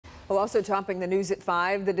Well, also topping the news at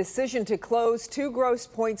 5, the decision to close 2 Grosse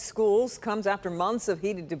Pointe schools comes after months of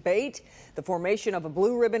heated debate, the formation of a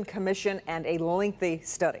blue ribbon commission, and a lengthy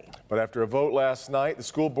study. But after a vote last night, the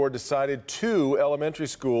school board decided 2 elementary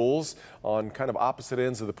schools on kind of opposite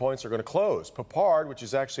ends of the points are going to close. Poupard, which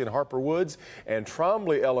is actually in Harper Woods, and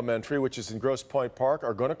Trombly Elementary, which is in Grosse Pointe Park,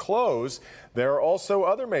 are going to close. There are also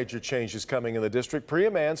other major changes coming in the district.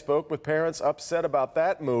 Priya Mann spoke with parents upset about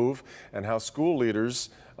that move and how school leaders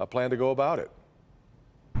plan to go about it.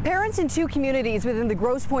 Parents in 2 communities within the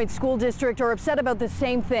Grosse Pointe School District are upset about the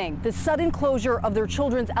same thing, the sudden closure of their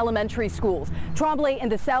children's elementary schools. Trombly in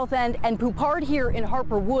the South End and Poupard here in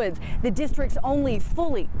Harper Woods, the district's only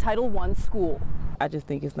fully Title I school. I just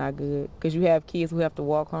think it's not good because you have kids who have to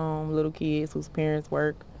walk home, little kids whose parents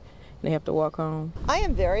work, and they have to walk home. I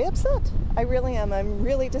am very upset. I really am. I'm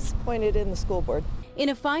really disappointed in the school board. In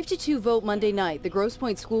a 5-2 vote Monday night, the Grosse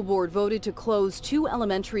Pointe School Board voted to close 2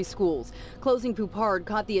 elementary schools. Closing Poupard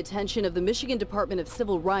caught the attention of the Michigan Department of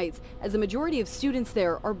Civil Rights, as the majority of students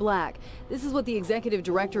there are black. This is what the executive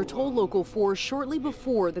director told Local 4 shortly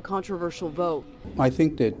before the controversial vote. I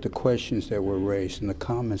think that the questions that were raised and the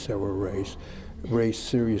comments that were raised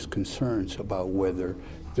serious concerns about whether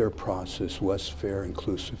their process was fair,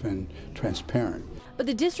 inclusive, and transparent. But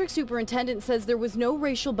the district superintendent says there was no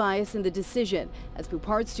racial bias in the decision, as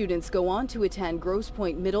Poupard students go on to attend Grosse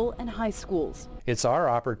Pointe middle and high schools. It's our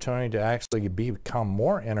opportunity to actually become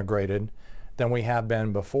more integrated than we have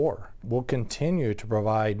been before. We'll continue to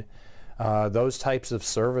provide those types of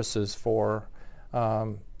services for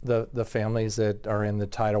the families that are in the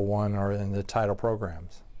Title I or in the Title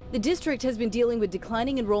programs. The district has been dealing with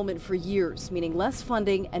declining enrollment for years, meaning less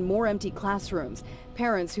funding and more empty classrooms.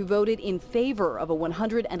 Parents who voted in favor of a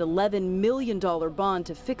 $111 million bond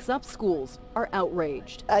to fix up schools are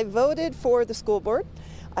outraged. I voted for the school board.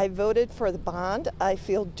 I voted for the bond. I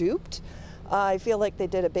feel duped. I feel like they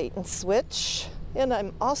did a bait and switch. And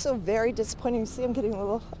I'm also very disappointed. You see, I'm getting a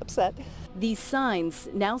little upset. These signs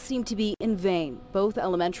now seem to be in vain. Both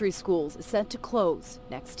elementary schools set to close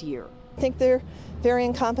next year. I think they're very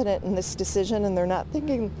incompetent in this decision, and they're not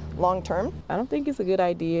thinking long term. I don't think it's a good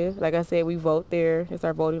idea. Like I said, we vote there. It's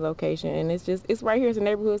our voting location, and it's right here. It's a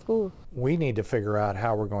neighborhood school. We need to figure out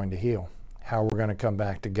how we're going to heal, how we're going to come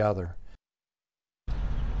back together.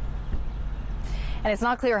 And it's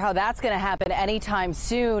not clear how that's going to happen anytime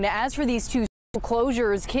soon. As for these 2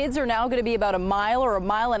 closures, kids are now going to be about a mile or a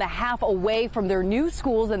mile and a half away from their new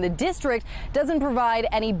schools, and the district doesn't provide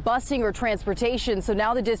any busing or transportation. So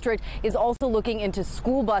now the district is also looking into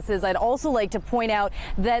school buses. I'd also like to point out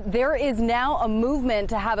that there is now a movement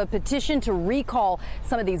to have a petition to recall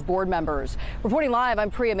some of these board members. Reporting live, I'm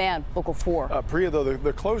Priya Mann, Local 4. Priya, though,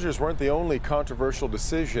 the closures weren't the only controversial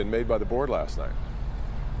decision made by the board last night.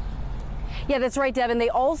 Yeah, that's right, Devin. They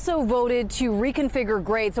also voted to reconfigure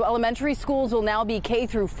grades. So elementary schools will now be K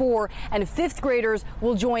through 4, and 5th graders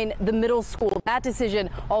will join the middle school. That decision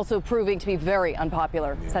also proving to be very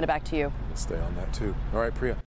unpopular. Yeah. Send it back to you. We'll stay on that, too. All right, Priya.